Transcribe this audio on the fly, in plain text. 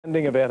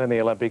Ending event in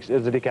the Olympics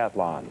is the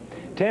decathlon.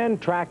 10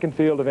 track and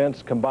field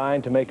events combine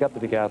to make up the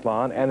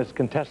decathlon, and it's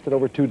contested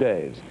over 2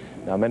 days.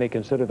 Now, many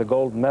consider the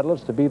gold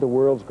medalist to be the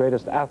world's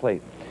greatest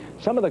athlete.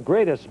 Some of the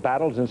greatest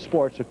battles in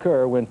sports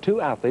occur when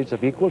two athletes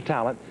of equal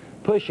talent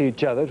push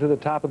each other to the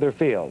top of their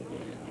field.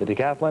 The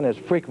decathlon has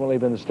frequently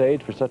been the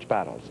stage for such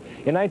battles.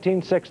 In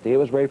 1960, it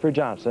was Rayford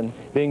Johnson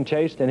being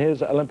chased in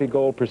his Olympic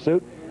gold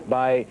pursuit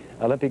by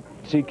Olympic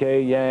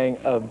C.K. Yang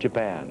of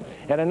Japan.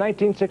 And in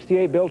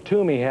 1968, Bill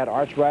Toomey had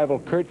arch-rival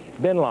Kurt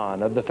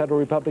Binlan of the Federal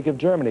Republic of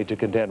Germany to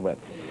contend with.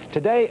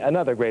 Today,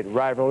 another great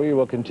rivalry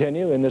will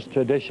continue in this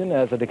tradition,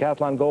 as the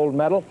decathlon gold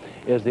medal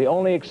is the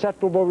only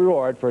acceptable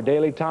reward for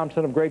Daley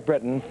Thompson of Great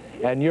Britain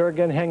and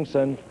Jürgen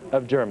Hengsen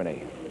of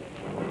Germany.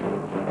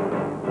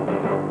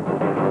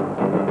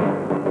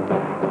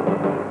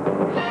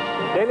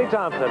 Daley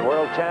Thompson,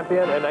 world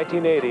champion in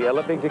 1980,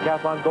 Olympic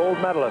decathlon gold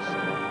medalist.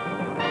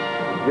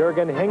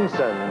 Jürgen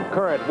Hengsen,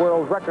 current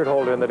world record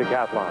holder in the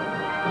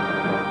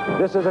decathlon.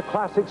 This is a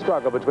classic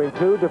struggle between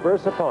two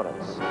diverse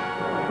opponents.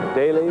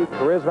 Daley,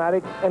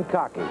 charismatic and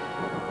cocky.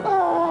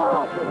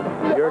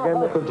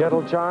 Jürgen,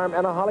 gentle charm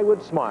and a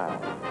Hollywood smile.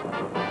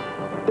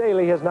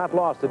 Daley has not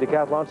lost the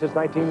decathlon since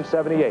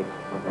 1978.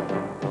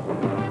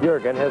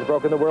 Jürgen has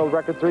broken the world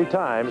record 3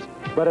 times,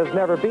 but has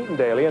never beaten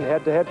Daley in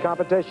head-to-head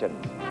competition.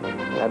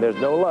 And there's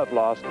no love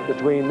lost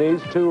between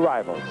these two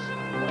rivals.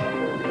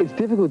 It's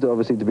difficult,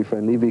 obviously, to be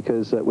friendly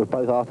because we're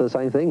both after the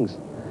same things.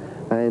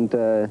 And,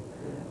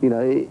 you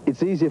know,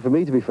 it's easier for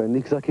me to be friendly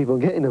because I keep on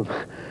getting them.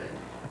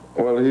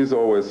 Well, he's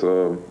always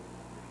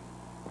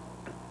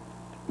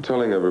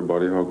telling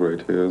everybody how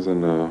great he is,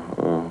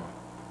 and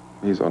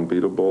he's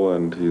unbeatable,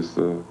 and he's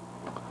the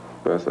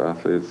best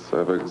athlete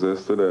ever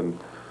existed. And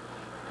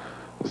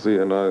see,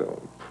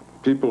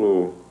 people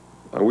who,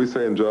 we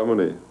say in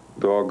Germany,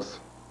 dogs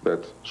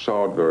that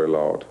shout very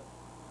loud,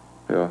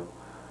 yeah,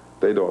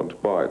 they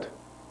don't bite.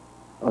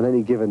 On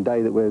any given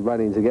day that we're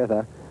running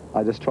together,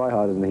 I just try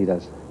harder than he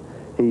does.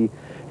 He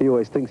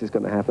always thinks it's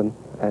going to happen,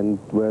 and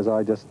whereas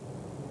I just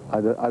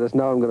know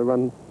I'm going to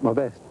run my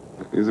best.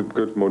 He's a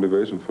good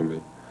motivation for me.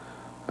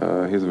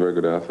 He's a very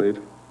good athlete,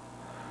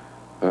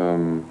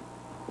 and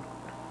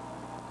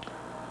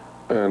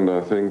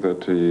I think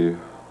that he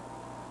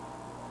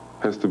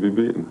has to be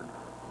beaten,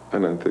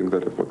 and I think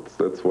that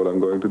that's what I'm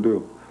going to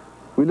do.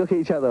 We look at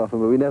each other often,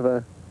 but we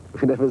never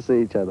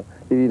see each other.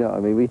 If you know what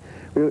I mean.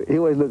 He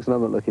always looks and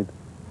I'm not looking.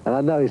 And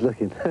I know he's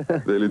looking.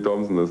 Daley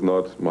Thompson is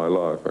not my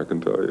life, I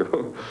can tell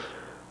you.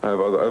 I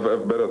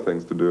have better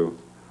things to do.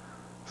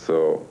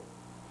 So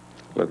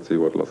let's see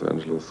what Los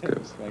Angeles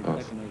gives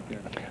us.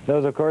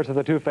 Those, of course, are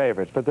the two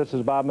favorites, but this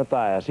is Bob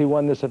Mathias. He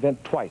won this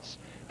event twice.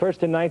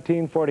 First in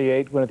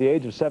 1948, when at the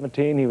age of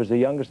 17, he was the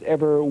youngest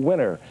ever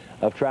winner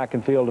of track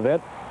and field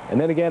event, and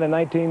then again in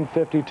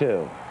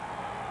 1952.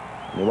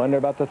 You wonder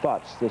about the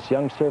thoughts, this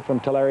youngster from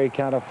Tulare,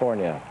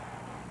 California.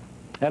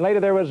 And later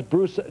there was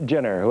Bruce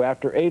Jenner, who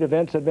after 8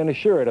 events had been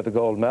assured of the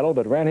gold medal,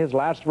 but ran his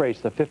last race,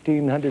 the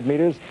 1,500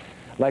 meters,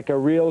 like a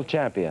real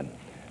champion.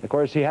 Of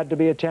course, he had to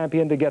be a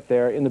champion to get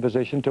there in the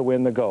position to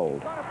win the gold.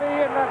 He's going to be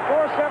in that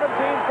 417,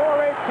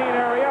 418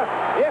 area.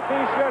 If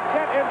he should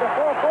get into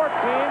 414,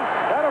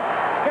 that'll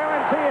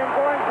guarantee him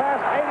going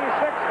past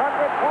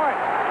 8,600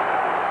 points.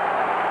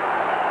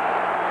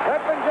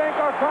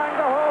 Lippenjenko trying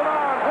to hold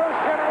on.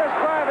 Bruce Jenner is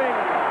driving.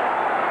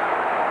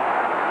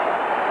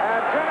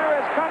 And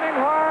Jenner is coming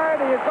hard.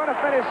 He is going to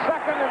finish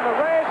second in the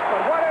race,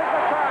 but what is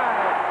the time?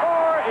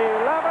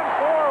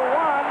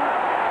 4:11.41,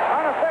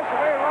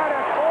 unofficially right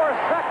at 4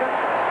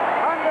 seconds,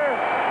 under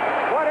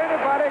what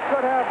anybody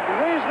could have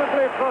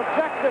reasonably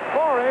projected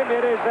for him.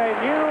 It is a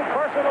new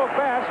personal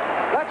best.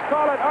 Let's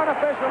call it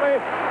unofficially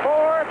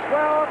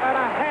 4:12 and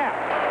a half.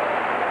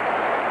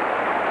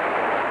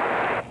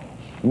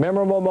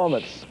 Memorable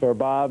moments for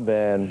Bob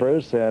and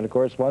Bruce, and of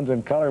course one's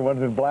in color,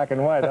 one's in black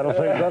and white. That'll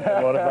say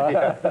something, what about?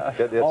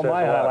 Yeah, all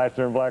my highlights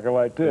are in black and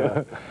white too.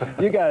 Yeah.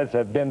 You guys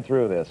have been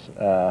through this.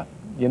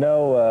 You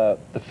know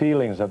the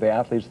feelings of the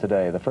athletes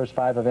today. The first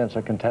 5 events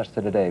are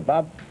contested today.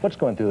 Bob, what's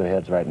going through their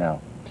heads right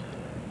now?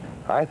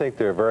 I think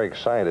they're very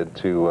excited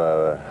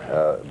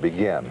to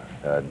begin.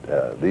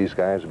 These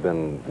guys have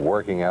been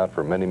working out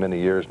for many,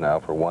 many years now,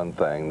 for one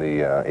thing,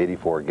 the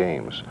 84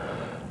 games.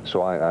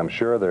 So I'm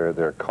sure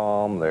they're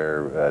calm,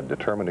 they're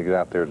determined to get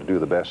out there to do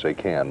the best they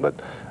can, but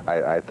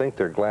I think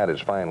they're glad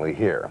it's finally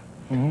here.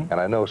 Mm-hmm. And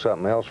I know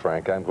something else,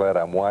 Frank, I'm glad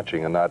I'm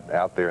watching and not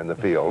out there in the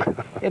field.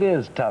 It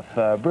is tough.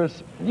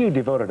 Bruce, you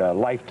devoted a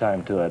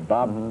lifetime to it.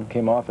 Bob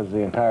came off as the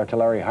entire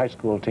Tulare high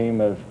school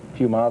team a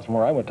few miles from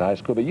where I went to high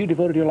school, but you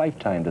devoted your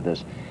lifetime to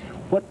this.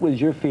 What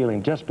was your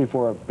feeling just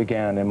before it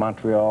began in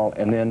Montreal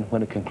and then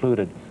when it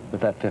concluded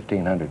with that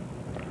 1,500?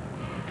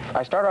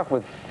 I started off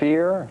with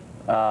fear.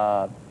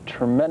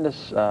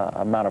 Tremendous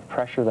amount of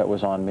pressure that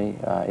was on me.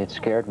 It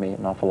scared me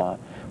an awful lot.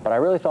 But I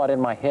really thought in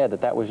my head that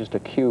that was just a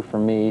cue for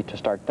me to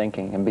start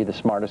thinking and be the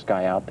smartest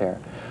guy out there.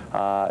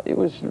 It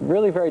was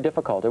really very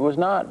difficult. It was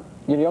not,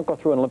 you don't go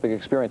through an Olympic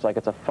experience like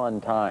it's a fun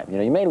time. You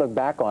know, you may look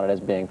back on it as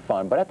being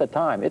fun, but at the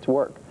time, it's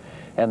work.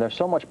 And there's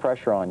so much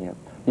pressure on you.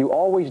 You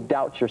always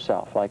doubt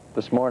yourself. Like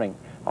this morning,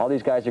 all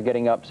these guys are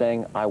getting up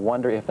saying, I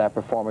wonder if that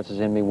performance is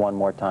in me one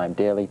more time.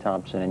 Daley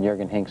Thompson and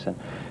Jürgen Hinkson.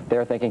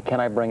 They're thinking, can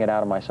I bring it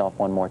out of myself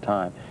one more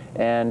time?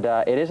 And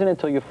it isn't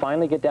until you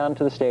finally get down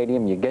to the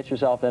stadium, you get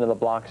yourself into the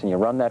blocks, and you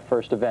run that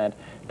first event,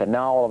 that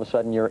now all of a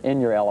sudden you're in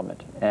your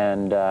element.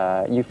 And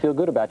you feel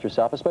good about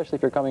yourself, especially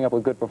if you're coming up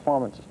with good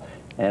performances.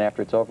 And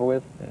after it's over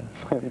with,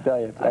 let me tell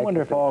you, I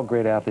wonder if all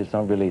great athletes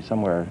don't really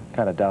somewhere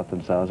kind of doubt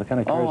themselves. It kind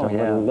of carries them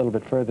a little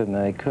bit further than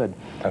they could.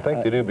 I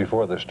think they do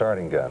before the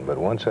starting gun, but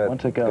once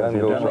it goes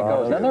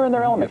off, then they're in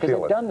their element, because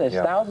they've done this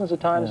thousands of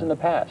times in the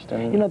past.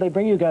 And you know, they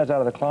bring you guys out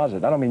of the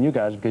closet. I don't mean you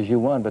guys because you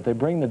won, but they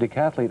bring the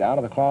decathlete out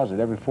of the closet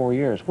every 4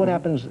 years. What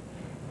happens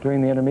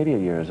during the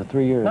intermediate years, the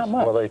 3 years? Not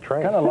much. Well, they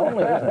train. Kind of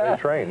lonely, isn't it? They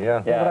train, yeah.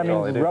 But I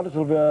mean,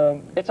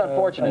 relatively it's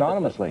unfortunate.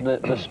 Anonymously.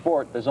 The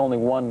sport, there's only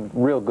one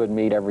real good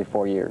meet every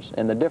 4 years.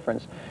 And the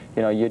difference,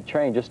 you know, you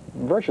train just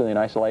virtually in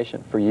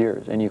isolation for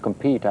years, and you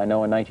compete. I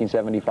know in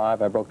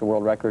 1975, I broke the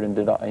world record and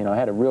did, you know, I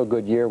had a real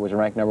good year, was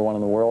ranked #1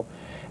 in the world,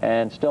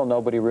 and still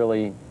nobody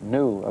really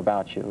knew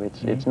about you.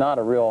 It's not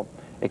a real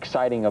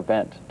exciting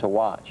event to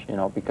watch, you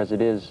know, because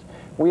it is,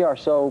 we are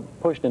so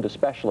pushed into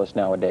specialists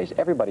nowadays.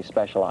 Everybody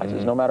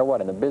specializes, no matter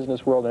what, in the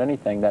business world and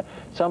anything, that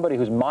somebody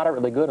who's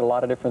moderately good at a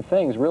lot of different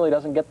things really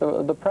doesn't get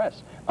the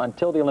press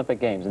until the Olympic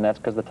Games, and that's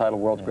because the title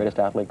world's greatest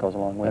athlete goes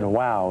along with it. And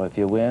wow, if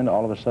you win,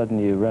 all of a sudden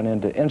you run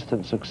into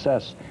instant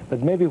success.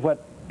 But maybe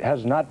what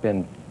has not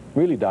been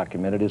really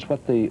documented is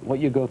what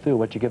you go through,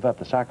 what you give up,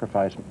 the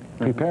sacrifice,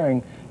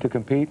 preparing to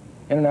compete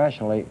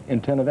internationally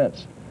in 10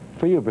 events.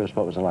 For you, Bruce,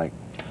 what was it like?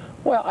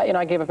 Well,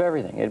 I gave up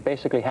everything. It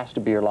basically has to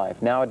be your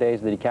life.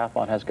 Nowadays, the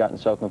decathlon has gotten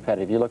so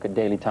competitive. You look at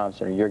Daley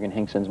Thompson or Jürgen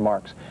Hinkson's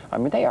marks. I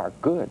mean, they are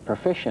good,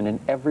 proficient in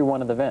every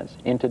one of the events.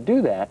 And to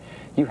do that,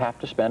 you have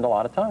to spend a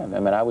lot of time. I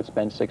mean, I would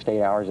spend 6 to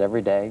 8 hours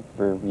every day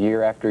for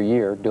year after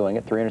year doing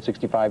it,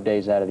 365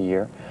 days out of the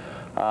year.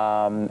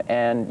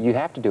 And you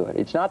have to do it.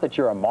 It's not that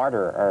you're a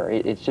martyr, or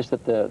it's just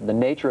that the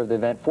nature of the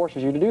event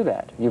forces you to do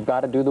that. You've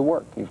got to do the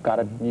work. You've got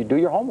to you do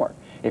your homework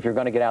if you're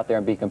going to get out there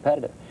and be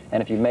competitive.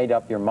 And if you've made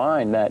up your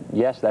mind that,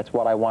 yes, that's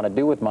what I want to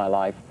do with my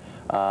life,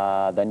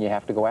 then you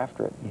have to go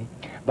after it.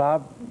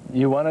 Bob,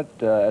 you won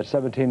it at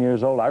 17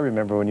 years old. I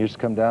remember when you used to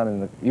come down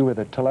and you were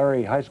the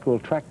Tulare High School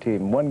track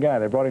team. One guy,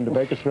 they brought him to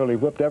Bakersfield, he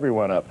whipped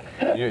everyone up.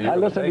 I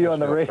listened to you on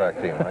the radio.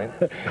 Track team,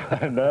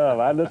 right? No,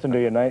 I listened to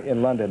you in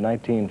London in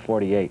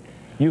 1948.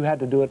 You had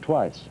to do it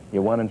twice.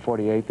 You won in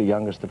 48, the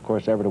youngest, of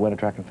course, ever to win a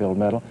track and field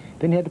medal.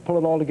 Then you had to pull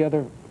it all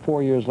together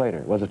 4 years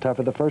later. Was it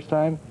tougher the first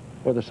time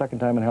or the second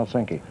time in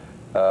Helsinki?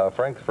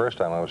 Frank, the first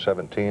time I was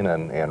 17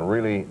 and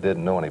really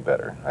didn't know any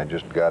better. I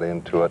just got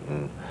into it,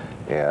 and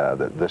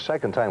the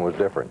second time was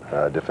different.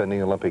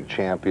 Defending Olympic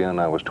champion,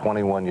 I was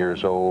 21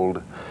 years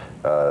old,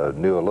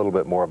 knew a little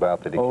bit more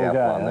about the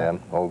decathlon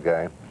then, old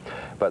guy.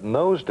 But in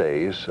those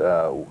days,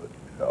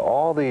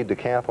 all the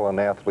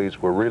decathlon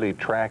athletes were really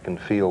track and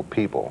field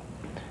people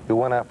who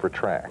went out for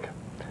track.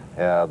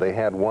 They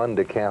had one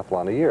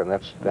decathlon a year, and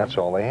that's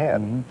all they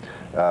had.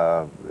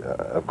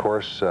 Of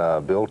course,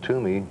 Bill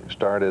Toomey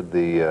started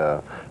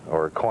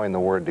or coined the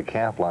word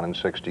decathlon in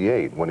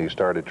 '68 when he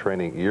started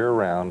training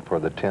year-round for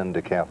the 10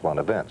 decathlon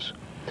events.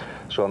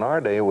 So in our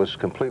day, it was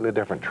completely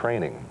different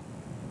training.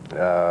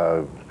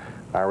 I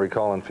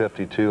recall in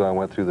 '52, I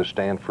went through the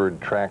Stanford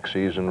track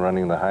season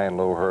running the high and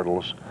low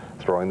hurdles,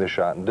 throwing the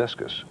shot and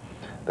discus.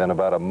 Then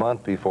about a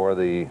month before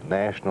the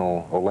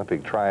National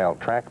Olympic tryout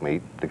track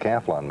meet,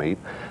 decathlon meet,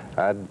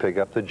 I'd pick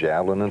up the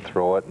javelin and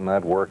throw it, and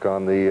I'd work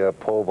on the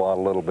pole vault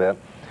a little bit,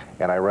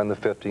 and I run the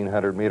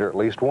 1,500 meter at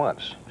least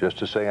once, just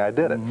to say I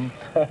did it.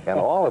 And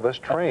all of us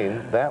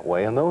trained that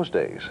way in those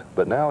days,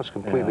 but now it's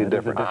completely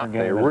different.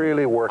 They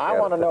really work at it. I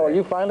want to know, are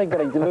you finally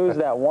going to lose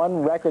that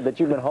one record that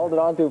you've been holding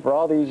on to for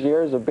all these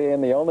years of being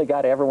the only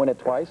guy to ever win it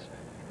twice?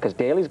 Because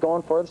Daley's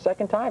going for it the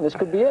second time. This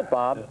could be it,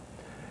 Bob.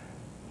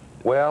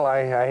 Well,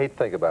 I hate to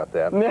think about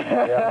that.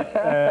 Yeah.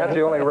 That's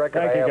the only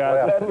record I have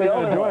left. That's the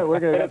only one. We're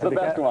going to get the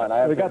best one.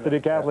 We got the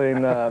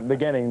decathlon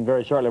beginning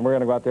very shortly, and we're going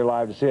to go out there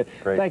live to see it.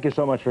 Great. Thank you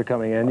so much for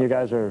coming in. You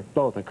guys are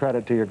both a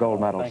credit to your gold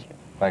medals. Thank you.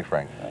 Thanks,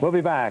 Frank. We'll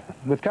be back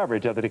with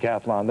coverage of the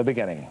decathlon, the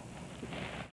beginning.